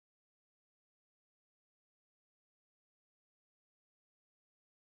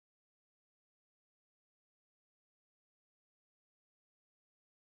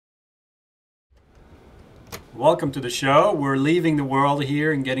welcome to the show. We're leaving the world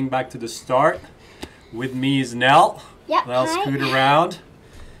here and getting back to the start. With me is Nell. Yep, Nell, hi. scoot around.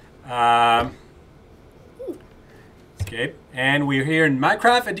 Escape. And we're here in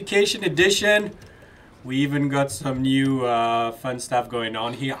Minecraft Education Edition. We even got some new fun stuff going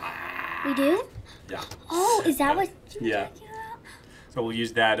on here. We do? Yeah. Oh, is that what you Yeah. were talking about? So we'll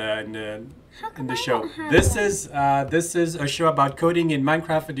use that How come in the I show. don't have This is a show about coding in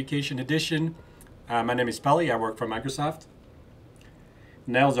Minecraft Education Edition. My name is Pelly. I work for Microsoft.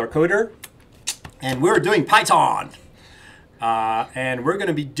 Nell's our coder, and we're doing Python. And we're going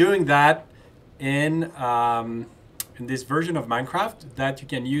to be doing that in this version of Minecraft that you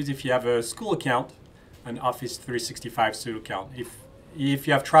can use if you have a school account, an Office 365 suite account. If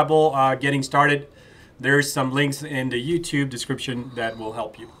you have trouble getting started, there's some links in the YouTube description that will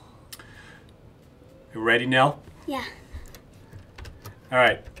help you. You ready, Nell? Yeah. All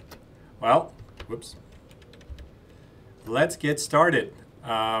right. Well, whoops. Let's get started.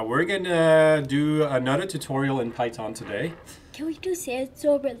 We're gonna do another tutorial in Python today. Can we do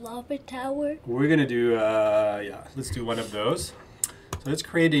sandstorm and lava tower? We're gonna do, yeah, let's do one of those. So let's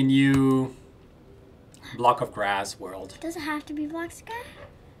create a new block of grass world. Does it have to be black sky?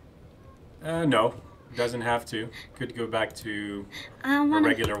 No, doesn't have to. Could go back to I a want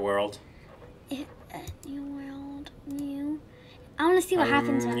regular world. new world, new. I want to see what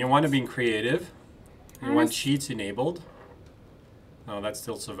happens. You want to be creative. You wanna want s- cheats enabled. No, that's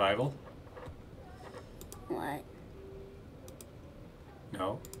still survival. What?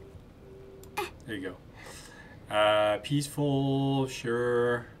 No. There you go. Peaceful,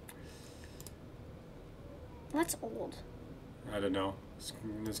 sure. That's old. I don't know.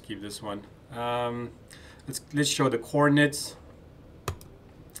 Let's keep this one. Let's show the coordinates.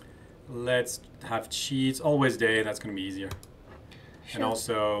 Let's have cheats. Always day. That's going to be easier. Sure. And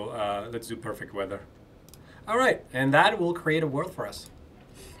also, let's do perfect weather. All right, and that will create a world for us.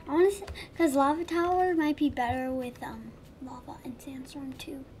 I want to, because lava tower might be better with lava and sandstorm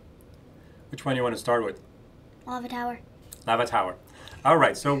too. Which one you want to start with? Lava tower. Lava tower. All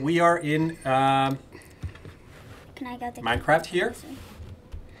right, so we are in Can I get the Minecraft here.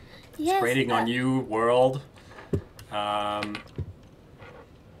 Yes. Creating a new world. And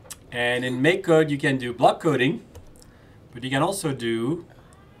in MakeCode, you can do block coding, but you can also do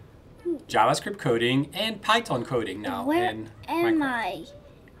JavaScript coding and Python coding now. Where in am Minecraft. I?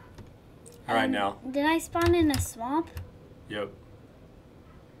 All right, now. Did I spawn in a swamp? Yep.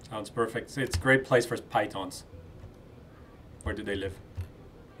 Sounds perfect. It's a great place for pythons. Where do they live?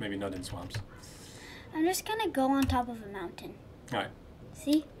 Maybe not in swamps. I'm just gonna go on top of a mountain. All right.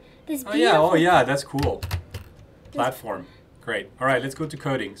 See? This Oh beautiful... yeah, that's cool. Platform. Great. All right, let's go to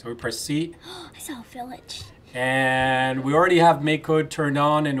coding. So we press C. I saw a village. And we already have MakeCode turned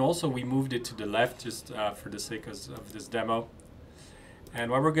on, and also we moved it to the left just for the sake of this demo. And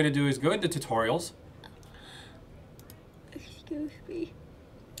what we're going to do is go into tutorials. Excuse me.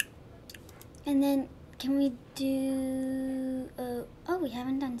 And then can we do... oh, we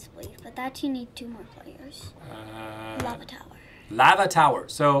haven't done spleef, but that you need 2 more players. Lava tower. Lava tower.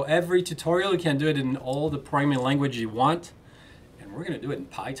 So every tutorial, you can do it in all the programming language you want. And we're going to do it in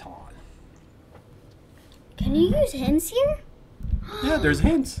Python. Can you use hints here? Yeah, there's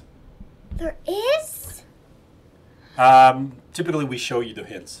hints. There is? Typically, we show you the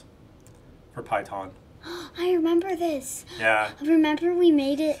hints for Python. I remember this. Yeah. Remember we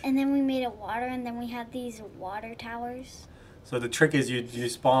made it, and then we made it water, and then we had these water towers? So the trick is you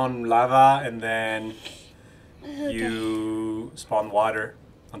spawn lava, and then Okay. you spawn water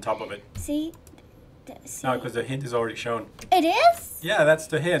on top of it. See? See? No, because the hint is already shown. It is? Yeah, that's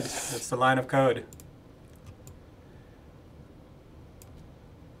the hint. That's the line of code.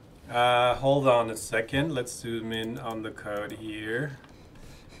 Hold on a second. Let's zoom in on the code here.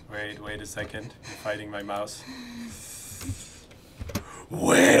 Wait a second. I'm fighting my mouse.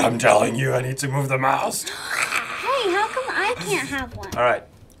 Wait, I'm telling you, I need to move the mouse. Hey, how come I can't have one? All right,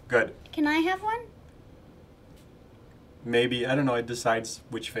 good. Can I have one? Maybe, I don't know, it decides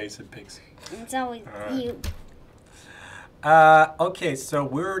which face it picks. It's always you. Okay, so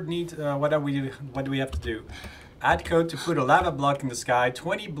what do we have to do? Add code to put a lava block in the sky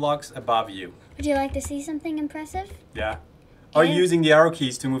 20 blocks above you. Would you like to see something impressive? Yeah. Are you using the arrow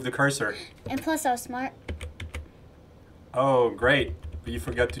keys to move the cursor? And plus, I was smart. Oh, great. But you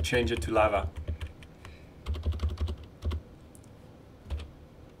forgot to change it to lava.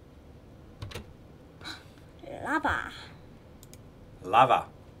 Lava. Lava.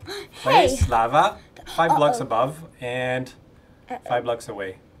 Hey! Place lava 5 blocks above and 5 blocks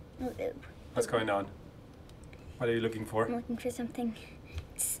away. What's going on? What are you looking for? I'm looking for something.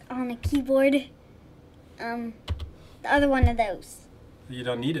 It's on a keyboard. the other one of those. You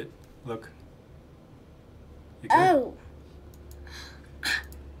don't need it. Look. You good?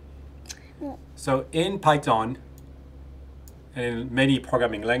 Oh. So in Python and in many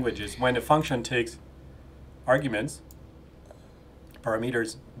programming languages, when a function takes arguments,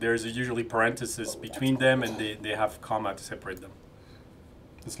 parameters, there's usually parentheses between them and they have comma to separate them.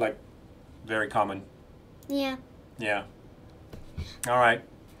 It's like very common. Yeah. Yeah. All right.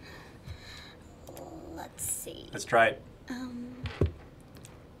 Let's see. Let's try it. You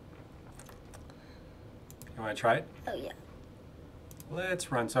want to try it? Oh, yeah.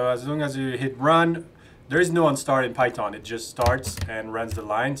 Let's run. So as long as you hit run, there is no unstart in Python. It just starts and runs the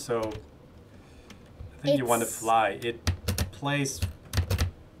line. So I think you want to fly. It plays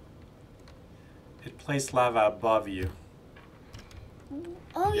lava above you.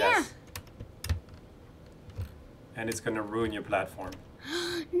 Oh, yes. Yeah. And it's going to ruin your platform.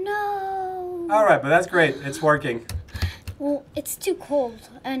 No. All right, but that's great. It's working. Well, it's too cold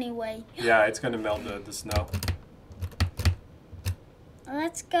anyway. Yeah, it's going to melt the snow.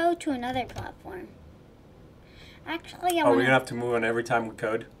 Let's go to another platform. Actually, we're going to have to move on every time we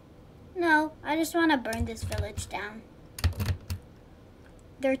code? No, I just want to burn this village down.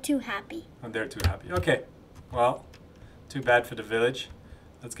 They're too happy. Oh, they're too happy. Okay. Well, too bad for the village.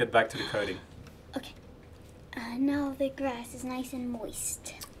 Let's get back to the coding. Okay. Now the grass is nice and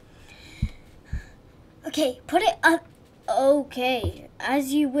moist. Okay, put it up. Okay,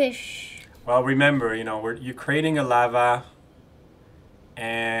 as you wish. Well, remember, you're creating a lava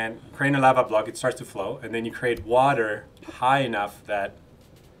and creating a lava block. It starts to flow, and then you create water high enough that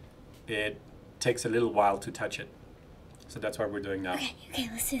it takes a little while to touch it. So that's what we're doing now. Okay,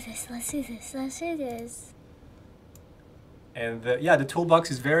 let's do this. And the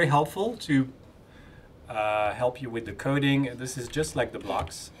toolbox is very helpful to help you with the coding. This is just like the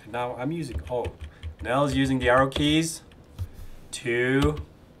blocks. And now I'm using, Nell's using the arrow keys to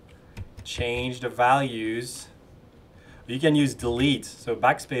change the values. You can use delete. So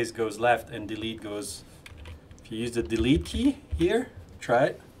backspace goes left and delete goes, if you use the delete key here, try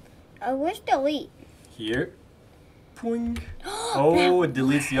it. Where's delete? Here. Poing. Oh, it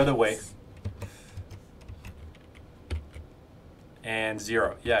deletes the other way. And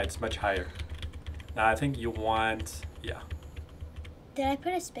 0. Yeah, it's much higher. Now I think you want, yeah. Did I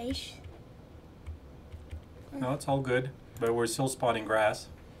put a space? No, it's all good, but we're still spawning grass.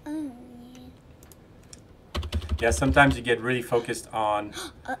 Oh, yeah. Yeah, sometimes you get really focused on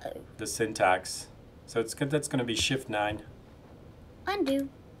the syntax. So it's good. That's going to be Shift 9. Undo.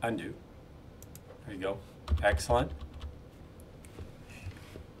 Undo. There you go. Excellent.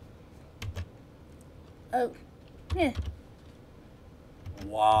 Oh, yeah.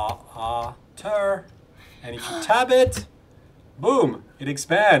 Water. And if you tab it, boom, it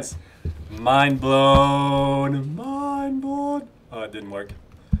expands. Mind blown. Mind blown. Oh, it didn't work.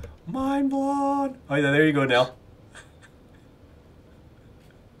 Mind blown. Oh, yeah, there you go, Nell.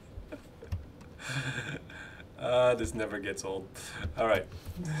 This never gets old. All right.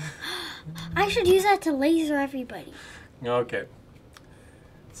 I should use that to laser everybody. Okay.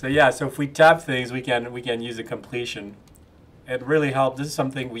 So yeah, so if we tab things, we can use a completion. It really helps. This is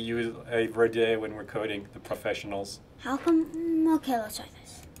something we use every day when we're coding, the professionals. How come? Okay, let's try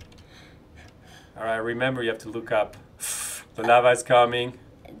this. All right, remember you have to look up. The lava is coming.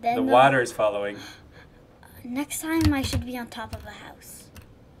 Then the water is following. Next time I should be on top of the house.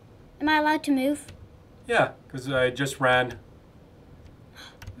 Am I allowed to move? Yeah, because I just ran.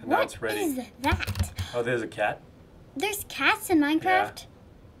 And now it's ready. What is that? Oh, there's a cat. There's cats in Minecraft? Yeah.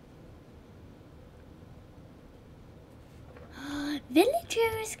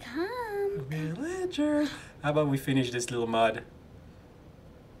 Villagers, come. Villagers. How about we finish this little mud?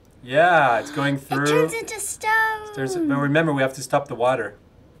 Yeah, it's going through. It turns into stone. But remember, we have to stop the water.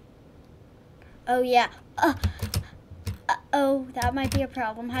 Oh, yeah. Oh, that might be a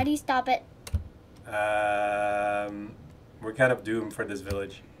problem. How do you stop it? We're kind of doomed for this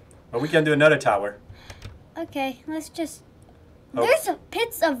village. But we can do another tower. Okay, let's just... There's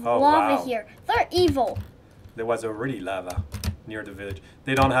pits of lava here. They're evil. There was already lava near the village.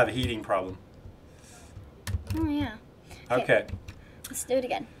 They don't have a heating problem. Oh, yeah. Okay. Let's do it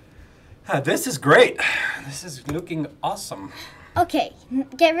again. This is great. This is looking awesome. Okay,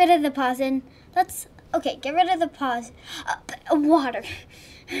 get rid of the pause and let's... Okay, get rid of the pause. Water.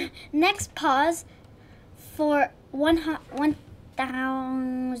 Next pause for 1,000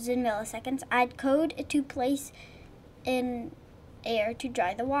 milliseconds. Add code to place in air to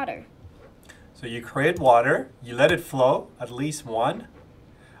dry the water. So you create water, you let it flow, at least one.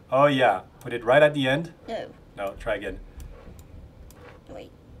 Oh yeah, put it right at the end. No. No, try again.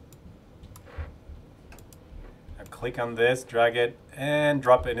 Wait. Now click on this, drag it, and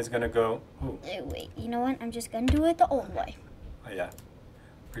drop it, and it's gonna go. Ooh. Wait, you know what? I'm just gonna do it the old way. Oh yeah.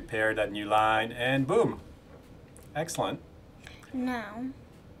 Prepare that new line, and boom. Excellent. Now,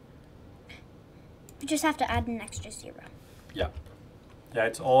 you just have to add an extra 0. Yeah. Yeah,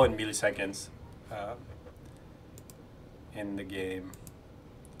 it's all in milliseconds in the game.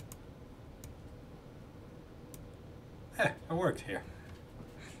 It worked here.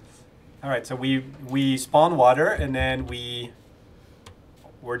 All right, so we spawn water, and then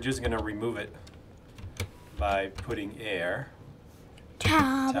we're just gonna remove it by putting air.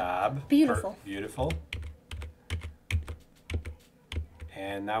 Tab. Beautiful. Beautiful.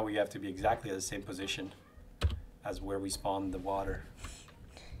 And now we have to be exactly at the same position as where we spawned the water.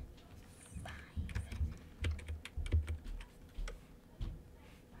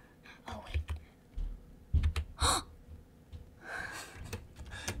 Oh wait.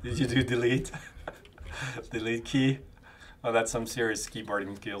 Did you do delete? Delete key? Oh, that's some serious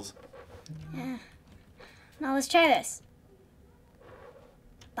keyboarding skills. Yeah. Now let's try this.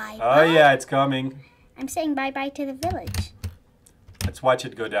 Bye. Oh yeah, it's coming. I'm saying bye-bye to the village. Let's watch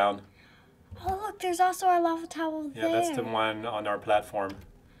it go down. Oh look, there's also our lava tower there. Yeah, that's the one on our platform.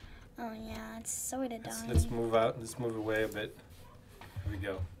 Oh yeah, it's sort of dying. Let's move out. Let's move away a bit. Here we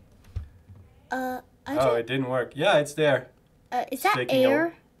go. It didn't work. Yeah, it's there. Is that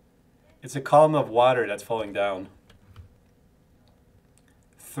air? It's a column of water that's falling down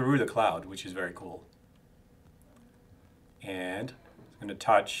through the cloud, which is very cool. And it's going to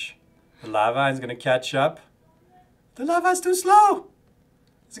touch the lava and it's going to catch up. The lava is too slow.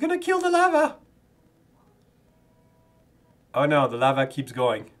 It's going to kill the lava. Oh no, the lava keeps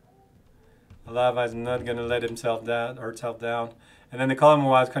going. The lava is not going to let himself down or herself down. And then the column of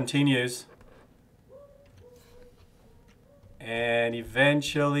water continues. And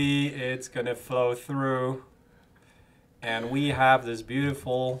eventually it's going to flow through. And we have this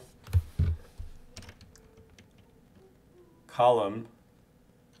beautiful column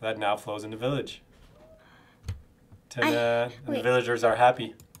that now flows in the village. Ta-da! And the villagers are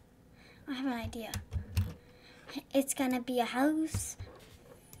happy. I have an idea. It's going to be a house.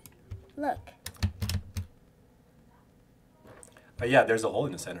 Look. Oh yeah, there's a hole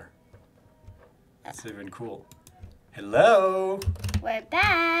in the center. That's even cool. Hello. We're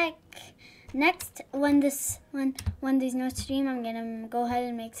back. Next, when there's no stream, I'm gonna go ahead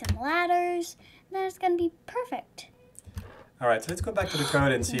and make some ladders. Then it's gonna be perfect. All right, so let's go back to the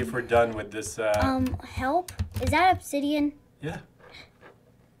code and see if we're done with this. Help. Is that obsidian? Yeah.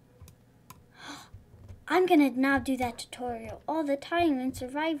 I'm gonna now do that tutorial all the time in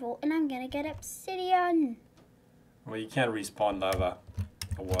survival, and I'm gonna get obsidian. Well, you can't respawn lava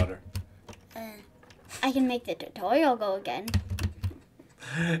or water. I can make the tutorial go again.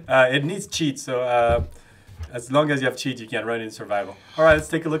 It needs cheats, so as long as you have cheats, you can run in survival. All right, let's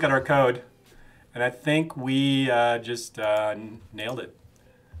take a look at our code. And I think we just nailed it.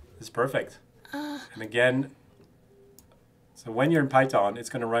 It's perfect. And again, so when you're in Python, it's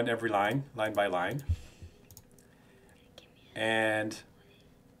going to run every line by line. And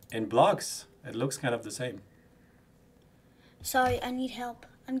in blocks, it looks kind of the same. Sorry, I need help.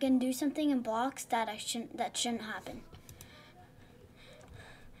 I'm gonna do something in blocks that shouldn't happen.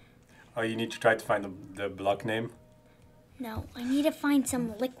 Oh, you need to try to find the block name? No, I need to find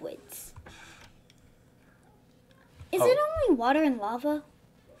some liquids. Is it only water and lava?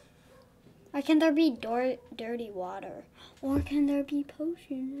 Or can there be dirty water? Or can there be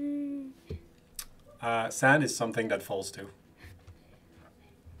potion? Sand is something that falls to.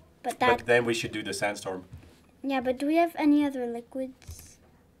 But then we should do the sandstorm. Yeah, but do we have any other liquids?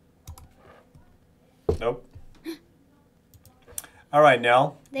 Nope. All right,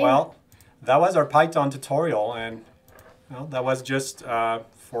 Nell. Well, that was our Python tutorial, and well, that was just 4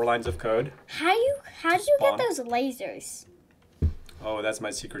 lines of code. How did you get those lasers? Oh, that's my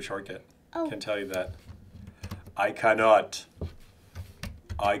secret shortcut. Oh. Can tell you that. I cannot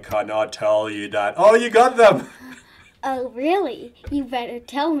tell you that. Oh, you got them. Oh, really? You better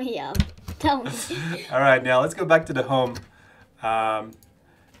tell me. Tell me. All right, now let's go back to the home.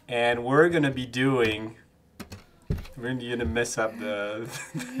 And we're going to be doing... We're going to mess up the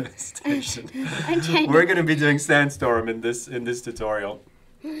station. We're going to be doing Sandstorm in this tutorial.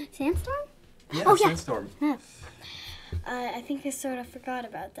 Sandstorm? Yeah, oh, Sandstorm. Yeah. I think I sort of forgot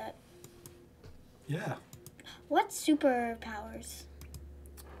about that. Yeah. What superpowers?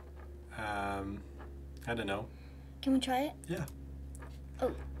 I don't know. Can we try it? Yeah.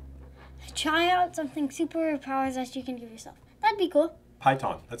 Oh. Try out something superpowers that you can give yourself. That'd be cool.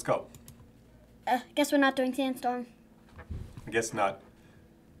 Python. Let's go. Guess we're not doing Sandstorm. I guess not.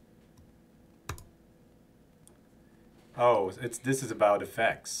 Oh, this is about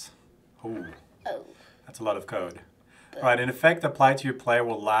effects. Ooh, Oh. that's a lot of code. All right, an effect applied to your player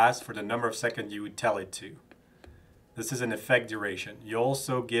will last for the number of seconds you would tell it to. This is an effect duration. You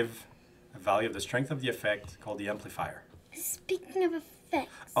also give a value of the strength of the effect called the amplifier. Speaking of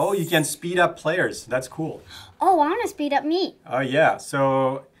effects. Oh, you can speed up players. That's cool. Oh, I want to speed up me. Oh, yeah.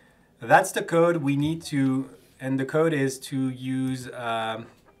 So that's the code we need to, and the code is to use on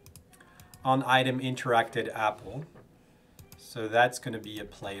item interacted apple. So that's going to be a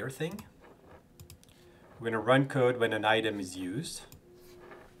player thing. We're going to run code when an item is used.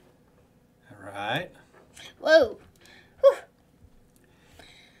 All right. Whoa. Whew.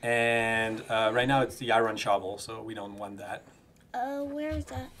 And right now it's the iron shovel, so we don't want that. Where is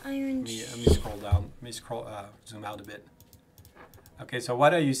that iron? Let me scroll down. Let me zoom out a bit. Okay, so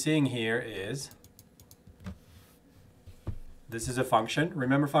what are you seeing here is this is a function.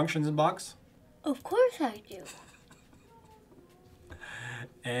 Remember functions in Box? Of course I do.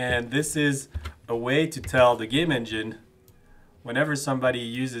 And this is a way to tell the game engine whenever somebody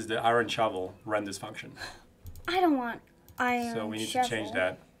uses the iron shovel, run this function. I don't want iron So we need shovel. to change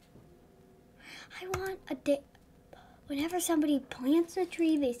that. I want a day. Whenever somebody plants a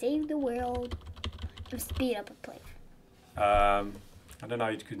tree, they save the world and speed up a player. I don't know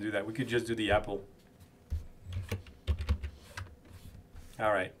how you can do that. We could just do the apple.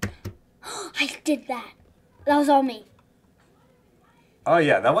 All right. I did that. That was all me. Oh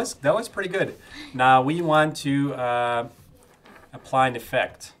yeah, that was pretty good. Now we want to apply an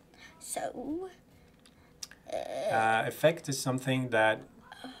effect. So. Effect is something that,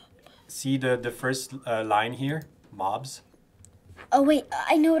 see the first line here, mobs. Oh wait,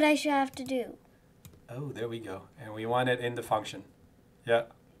 I know what I should have to do. Oh, there we go. And we want it in the function. Yeah.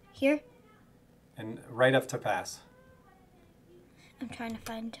 Here? And right after pass. I'm trying to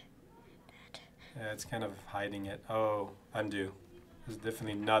find that. Yeah, it's kind of hiding it. Oh, undo. This is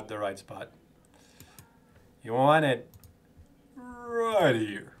definitely not the right spot. You want it right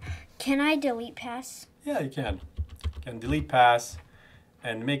here. Can I delete pass? Yeah, you can. You can delete pass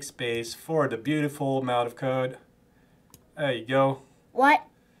and make space for the beautiful amount of code. There you go. What?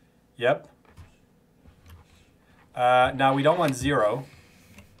 Yep. Now we don't want 0.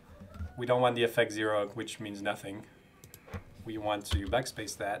 We don't want the effect 0, which means nothing. We want to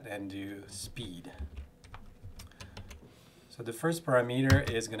backspace that and do speed. So the first parameter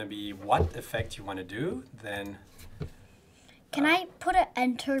is going to be what effect you want to do. Then Can I put an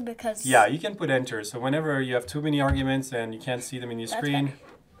enter because... yeah, you can put enter. So whenever you have too many arguments and you can't see them in your screen,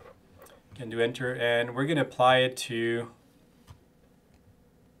 you can do enter. And we're going to apply it to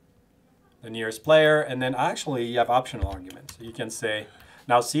the nearest player. And then actually you have optional arguments. So you can say,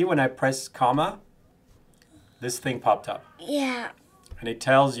 now see when I press comma, this thing popped up. Yeah. And it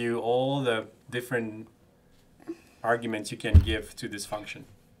tells you all the different arguments you can give to this function.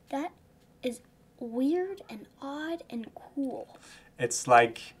 That is weird and odd and cool. It's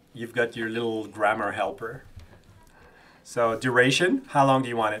like you've got your little grammar helper. So duration, how long do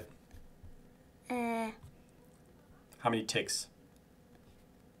you want it? How many ticks?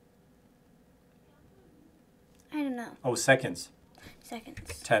 I don't know. Oh, seconds.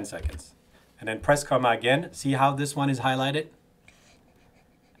 Seconds. 10 seconds. And then press comma again. See how this one is highlighted?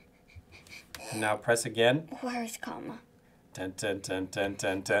 And now press again. Where's comma? 10, 10, 10, 10,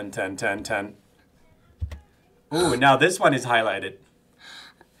 10, 10, 10, 10, 10. Ooh, now this one is highlighted.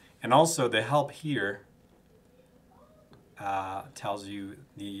 And also the help here tells you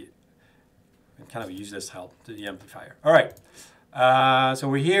the, kind of use this help to the amplifier. All right, so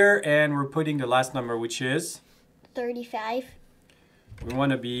we're here and we're putting the last number, which is? 35. We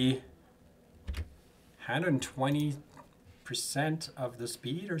want to be 120% of the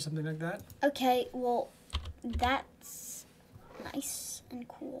speed or something like that. Okay, well, that's nice and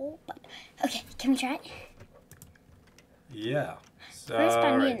cool, but okay, can we try it? Yeah. So, First,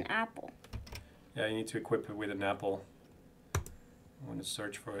 I need right. an apple. Yeah, you need to equip it with an apple. I want to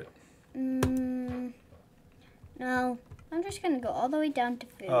search for it. No, I'm just gonna go all the way down to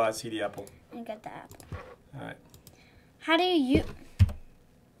food. Oh, I see the apple. And get the apple. All right, How do you?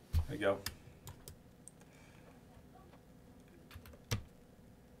 there you go.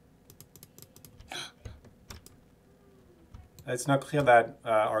 It's not clear that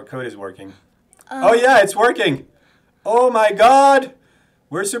our code is working. Oh yeah, it's working. Oh my God,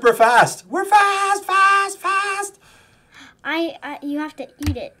 we're super fast. We're fast, fast, fast. You have to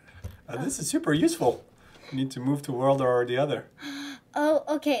eat it. This is super useful. You need to move to world or the other. Oh,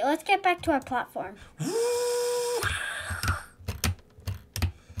 okay. Let's get back to our platform.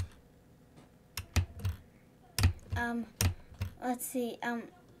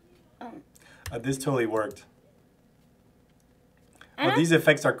 This totally worked. Oh, these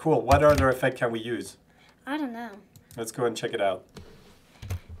effects are cool. What other effect can we use? I don't know. Let's go and check it out.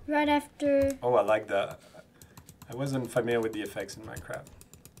 Right after... Oh, I like that. I wasn't familiar with the effects in Minecraft.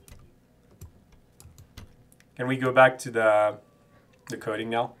 Can we go back to the coding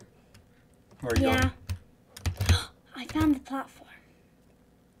now? Where are you going? I found the platform.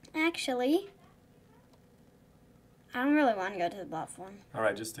 Actually, I don't really want to go to the platform. All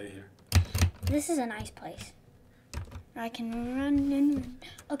right, just stay here. This is a nice place. I can run and run.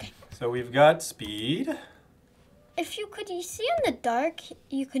 Okay. So we've got speed. If you see in the dark,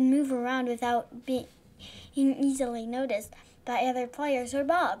 you can move around without being easily noticed by other players or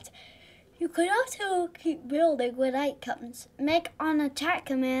mobs. You could also keep building when night comes. Make on a chat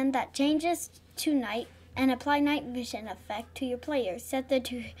command that changes to night and apply night vision effect to your players. Set the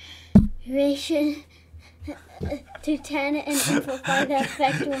duration to 10 and amplify the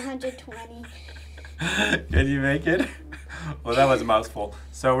effect to 120. Can you make it? Well, that was a mouthful.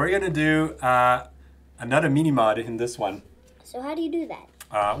 So we're going to do another mini mod in this one. So how do you do that?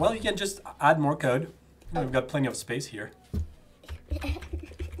 Well, you can just add more code. We've got plenty of space here.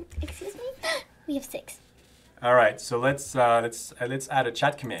 Excuse me? We have 6. All right, so let's add a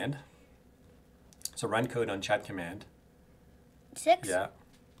chat command. So run code on chat command. 6? Yeah.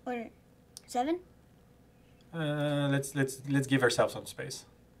 Or 7? Let's give ourselves some space.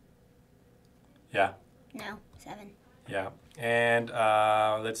 Yeah. No, 7. Yeah, and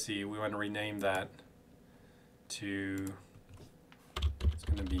let's see. We want to rename that to. It's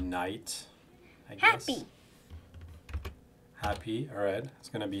going to be night. I guess. Happy. Happy. All right. It's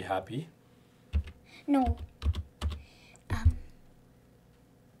going to be happy. No.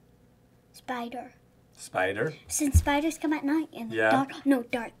 Spider. Spider. Since spiders come at night in the dark. No,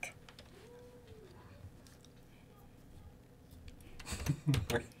 dark.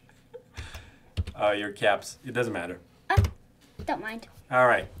 Your caps. It doesn't matter. Don't mind. All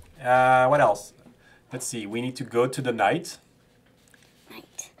right. What else? Let's see. We need to go to the night.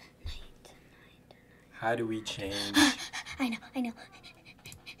 Night. How do we change? I know.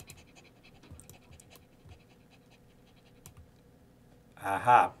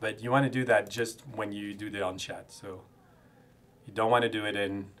 Aha, but you want to do that just when you do the on chat. So you don't want to do it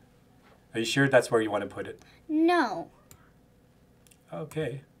in. Are you sure that's where you want to put it? No.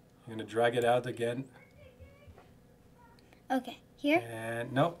 Okay. I'm going to drag it out again. Okay, here?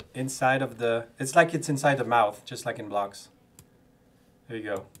 And nope, inside of the, it's like it's inside the mouth, just like in blocks. There you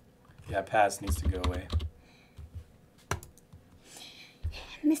go. Yeah, pass needs to go away.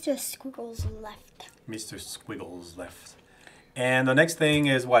 Mr. Squiggles left. Mr. Squiggles left. And the next thing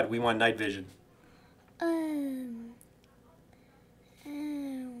is what? We want night vision.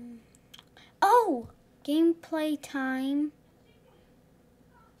 Oh! Gameplay time.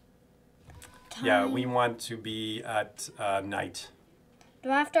 Yeah, we want to be at night.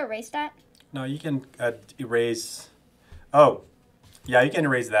 Do I have to erase that? No, you can erase. Oh, yeah, you can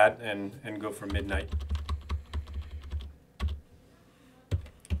erase that and go for midnight.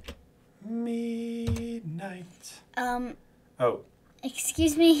 Midnight. Oh.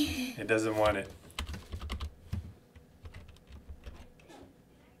 Excuse me. It doesn't want it.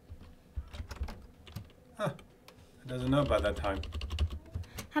 Huh. It doesn't know about that time.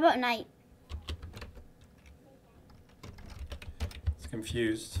 How about night? It's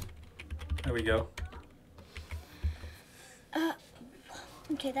confused. There we go.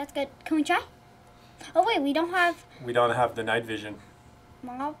 Okay, that's good. Can we try? Oh wait, we don't have... We don't have the night vision.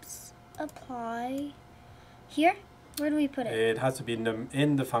 Mobs apply. Here? Where do we put it? It has to be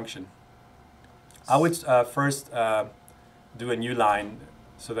in the function. I would first do a new line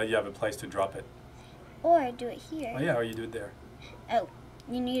so that you have a place to drop it. Or do it here. Oh yeah, or you do it there. Oh,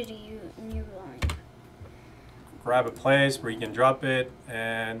 you need a new line. Grab a place where you can drop it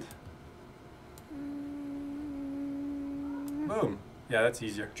and boom. Yeah, that's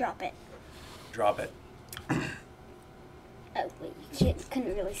easier. Drop it. Drop it. Oh wait, you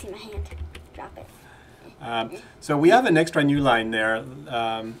couldn't really see my hand. Drop it. So we have an extra new line there,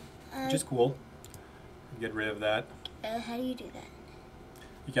 which is cool. Get rid of that. How do you do that?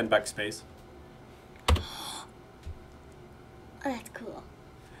 You can backspace. Oh, that's cool.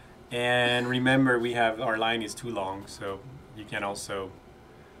 And remember, we have our line is too long, so you can also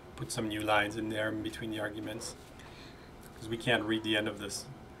put some new lines in there in between the arguments, because we can't read the end of this,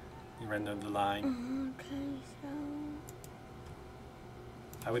 the end of the line. Okay, so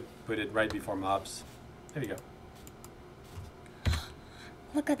I would put it right before mobs. There you go.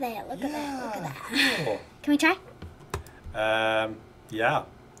 look at that! Look at that! Look at that! Cool. Can we try? Yeah.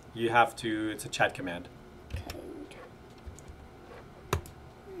 You have to. It's a chat command. Code.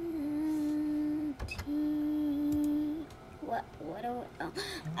 What? What? Oh,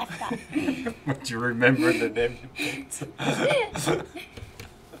 I forgot. But you remember the name you picked.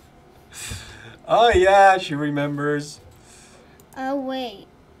 Oh yeah, she remembers. Oh wait.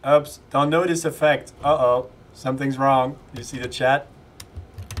 Oops, don't notice effect. Uh-oh, something's wrong. You see the chat?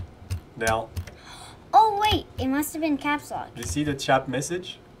 Nell, Oh wait, it must have been caps lock. you see the chat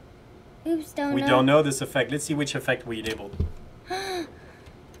message? Oops, don't We know. don't know this effect. Let's see which effect we enabled.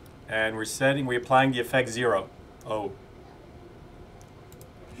 And we're applying the effect 0. Oh.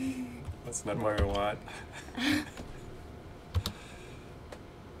 That's not what we want.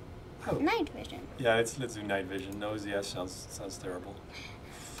 Oh. Night vision. Yeah, let's do night vision. No, yes, sounds terrible.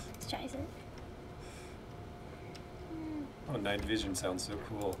 Let's try it. Oh, night vision sounds so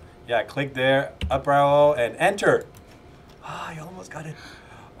cool. Yeah, click there, up arrow, and enter. Ah, you almost got it.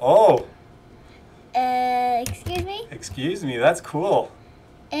 Oh. Excuse me? Excuse me, that's cool.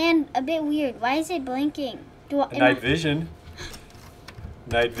 And a bit weird. Why is it blinking? Night vision.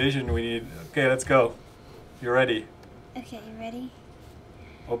 Night vision, we need... Okay, let's go. You ready? Okay, you ready?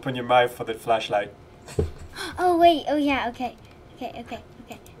 Open your mouth for the flashlight. Oh, wait. Oh, yeah, okay. Okay.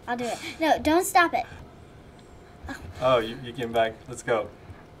 I'll do it. No, don't stop it. Oh, you came back. Let's go.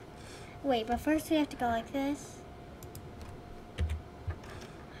 Wait, but first we have to go like this.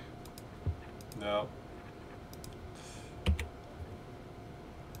 No.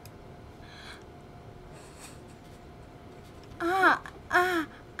 All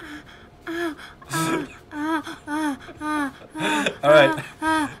right.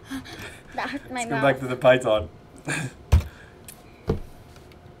 That hurt my Let's mouth. go back to the Python.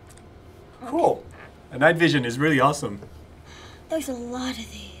 Cool. A night vision is really awesome. There's a lot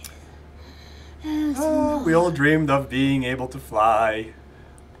of these. Oh, we all dreamed of being able to fly.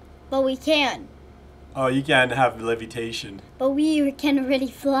 But we can. Oh, you can have levitation. But we can already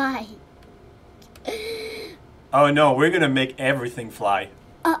fly. Oh no, we're gonna make everything fly.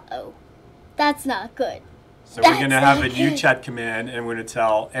 Uh-oh. That's not good. So we're gonna That's have a not new good. chat command, and we're gonna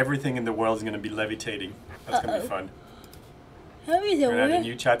tell everything in the world is gonna be levitating. That's gonna be fun. We're gonna have a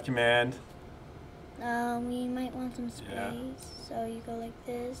new chat command. We might want some space. Yeah. So you go like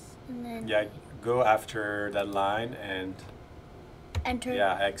this, and then Yeah, go after that line and enter.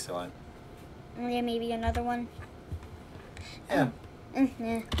 yeah, excellent. Yeah, maybe another one. Yeah.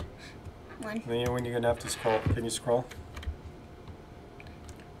 Yeah. One. Then when you're gonna have to scroll, can you scroll?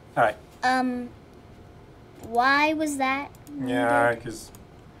 All right. Why was that? Yeah, because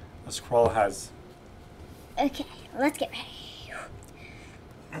a scroll has. Okay, let's get ready.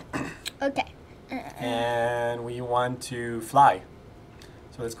 Okay. And we want to fly.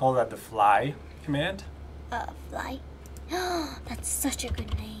 So let's call that the fly command. Fly. That's such a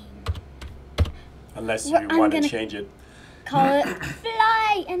good name. Unless you I'm want to gonna- change it. Call it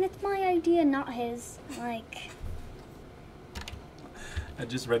fly, and it's my idea, not his. Like, I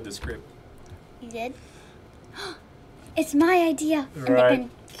just read the script. you did? It's my idea, Right. and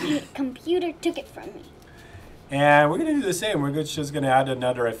the computer took it from me. And we're gonna do the same. We're just gonna add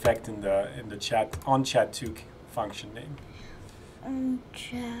another effect in the chat on chat2 function name.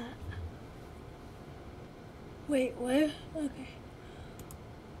 Chat. Wait, what? Okay.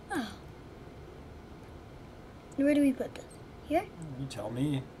 Oh. Where do we put this? Here? You tell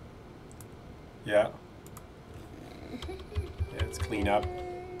me. Yeah. Let's clean up.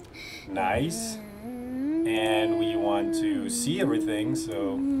 Nice. And we want to see everything,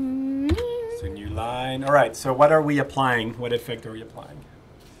 so it's a new line. All right, so what are we applying? What effect are we applying?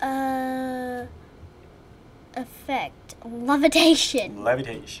 Effect. Levitation.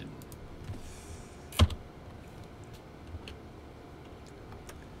 Levitation.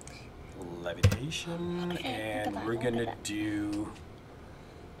 Levitation, and we're gonna do,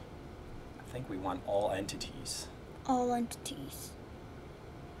 I think we want all entities. All entities.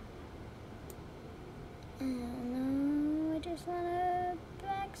 Oh no, I just wanna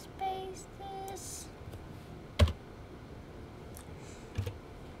backspace this.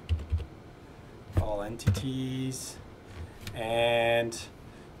 All entities, and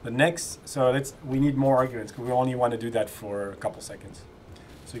the next, so we need more arguments because we only want to do that for a couple seconds.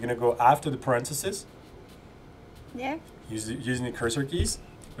 So you're gonna go after the parentheses, There? using the cursor keys.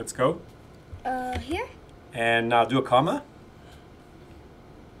 Let's go. Here? And now do a comma.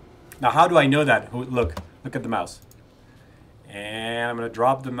 Now how do I know that? Look at the mouse. And I'm gonna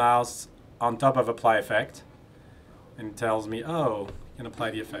drop the mouse on top of apply effect. And it tells me, oh, you can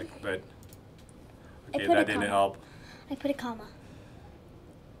apply the effect, but okay, put a that didn't comma. help. I put a comma.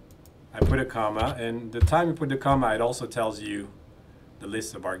 I put a comma, and the time you put the comma, it also tells you the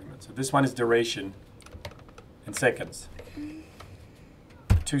list of arguments. So this one is duration in seconds.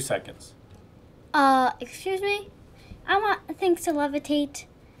 2 seconds. Excuse me? I want things to levitate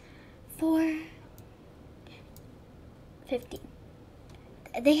for 15.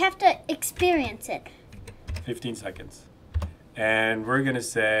 They have to experience it. 15 seconds. And we're gonna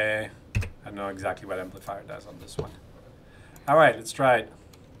say, I don't know exactly what amplifier does on this one. All right, let's try it.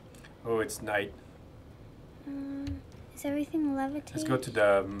 Oh, it's night. Is everything levitating? Let's go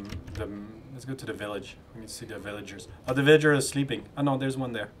to let's go to the village. We need to see the villagers. Oh, the villager is sleeping. Oh no, there's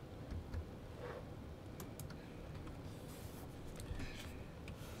one there.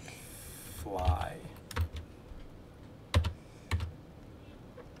 Fly.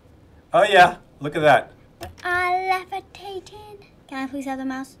 Oh yeah, look at that. Levitating. Can I please have the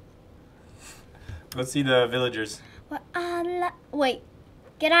mouse? Let's see the villagers. Wait.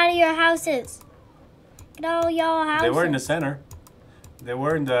 Get out of your houses. Get out of your houses. They were in the center. They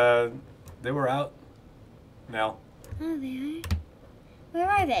were in the. They were out. Now. Oh, they are. Where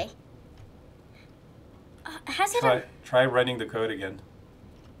are they? Has it? Try running the code again.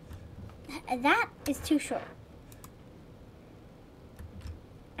 That is too short.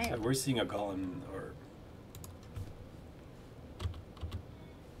 So we're seeing a golem or.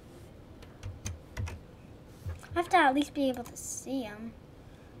 I have to at least be able to see them.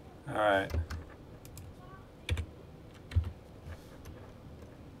 All right.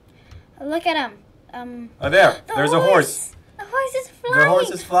 Look at them. Oh, there's a horse. The horse is flying. The horse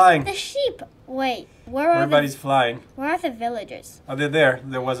is flying. The sheep. Wait, where are Everybody's flying. Where are the villagers? Oh, they're there.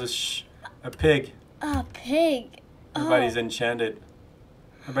 There was a pig. A pig. Everybody's enchanted.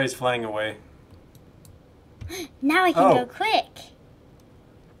 Everybody's flying away. Now I can go quick.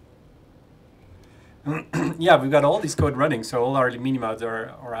 Yeah, we've got all these code running, so all our mini mods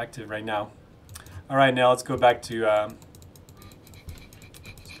are active right now. All right, now let's go back to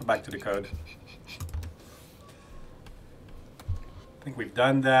the code. I think we've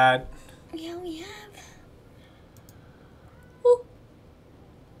done that. Yeah, we have. Ooh.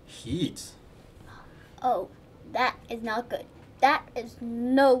 Heat. Oh, that is not good. That is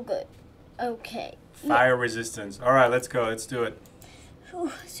no good. Okay. Fire resistance. All right, let's go. Let's do it.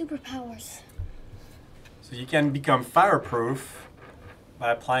 Ooh, superpowers. So you can become fireproof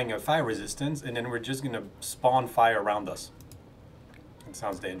by applying a fire resistance, and then we're just going to spawn fire around us. It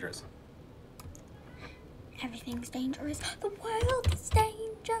sounds dangerous. Everything's dangerous. The world is dangerous.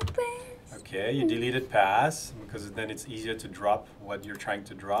 Okay, you deleted pass, because then it's easier to drop what you're trying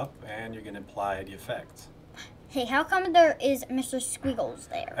to drop, and you're going to apply the effect. Hey, how come there is Mr. Squiggles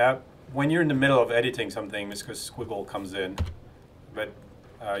there? When you're in the middle of editing something, Mr. Squiggle comes in, but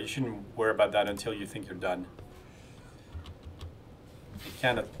you shouldn't worry about that until you think you're done. It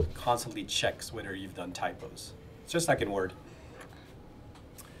kind of constantly checks whether you've done typos. It's just like in Word.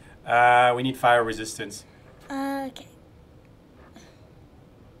 We need fire resistance. Okay.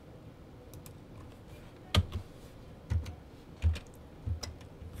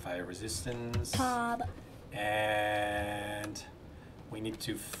 Fire resistance. Pop. And we need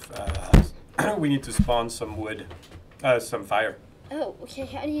to spawn some wood, some fire. Oh, okay.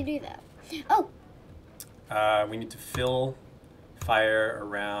 How do you do that? Oh. We need to fill fire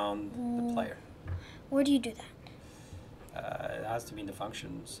around the player. Where do you do that? It has to be in the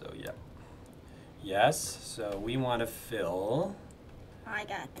function, so yeah. Yes, so we want to fill. I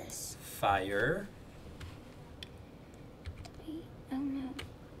got this. Fire. Wait, oh no.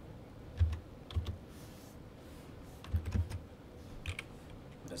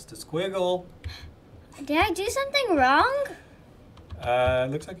 That's the squiggle. Did I do something wrong?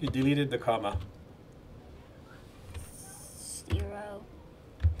 Looks like you deleted the comma. 0.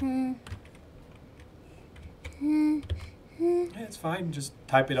 Yeah, it's fine. Just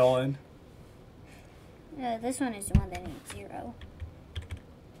type it all in. This one is the one that needs 0.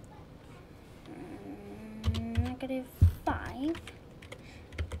 -5.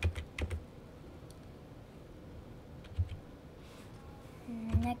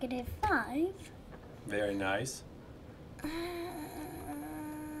 -5. Very nice.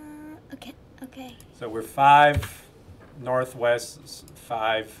 Okay. So we're 5 northwest,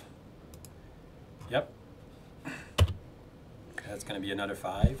 5. Yep. That's going to be another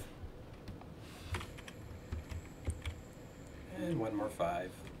 5. And one more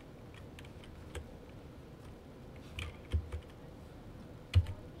 5.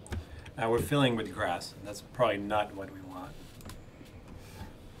 Now we're filling with grass. That's probably not what we want.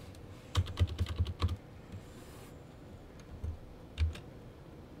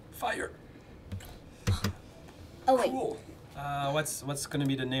 Fire. Oh wait. Cool. What's going to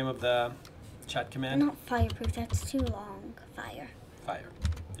be the name of the chat command? Not fireproof. That's too long. Fire. Fire.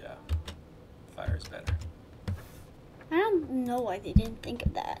 Yeah. Fire is better. I don't know why they didn't think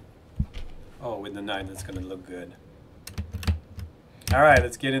of that. Oh, with the 9, that's going to look good. All right,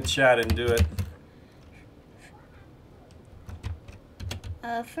 let's get in chat and do it.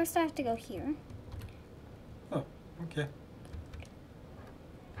 First I have to go here. Oh, okay.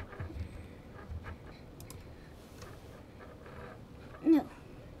 No.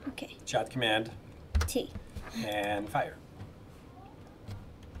 Okay. Chat command. T. And fire.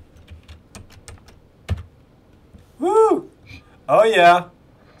 Woo! Oh yeah.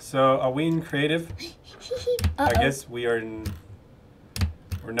 So are we in creative? I guess we are in.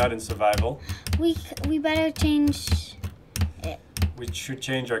 We're not in survival. We better change it. We should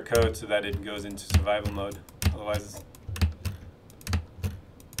change our code so that it goes into survival mode. Otherwise.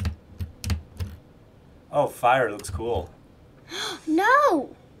 Oh, fire looks cool.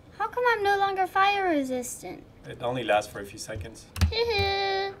 No! How come I'm no longer fire resistant? It only lasts for a few seconds.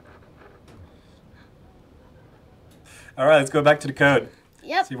 All right, let's go back to the code.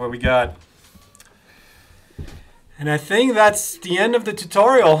 Yep. See what we got. And I think that's the end of the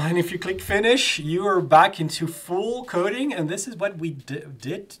tutorial. And if you click finish, you are back into full coding. And this is what we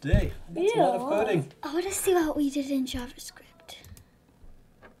did today. That's a lot of coding. I want to see what we did in JavaScript.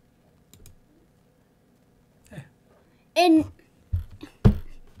 Hey. In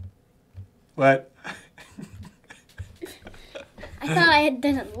What? I thought I had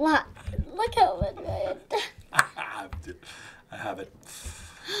done a lot. Look how much I had done. I have it.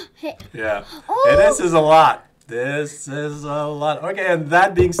 Hey. Yeah. Oh. And this is a lot. This is a lot. Okay, and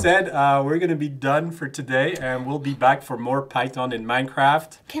that being said, we're going to be done for today, and we'll be back for more Python in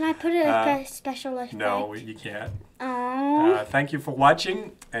Minecraft. Can I put a special effect? No, you can't. Oh. Thank you for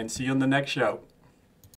watching, and see you on the next show.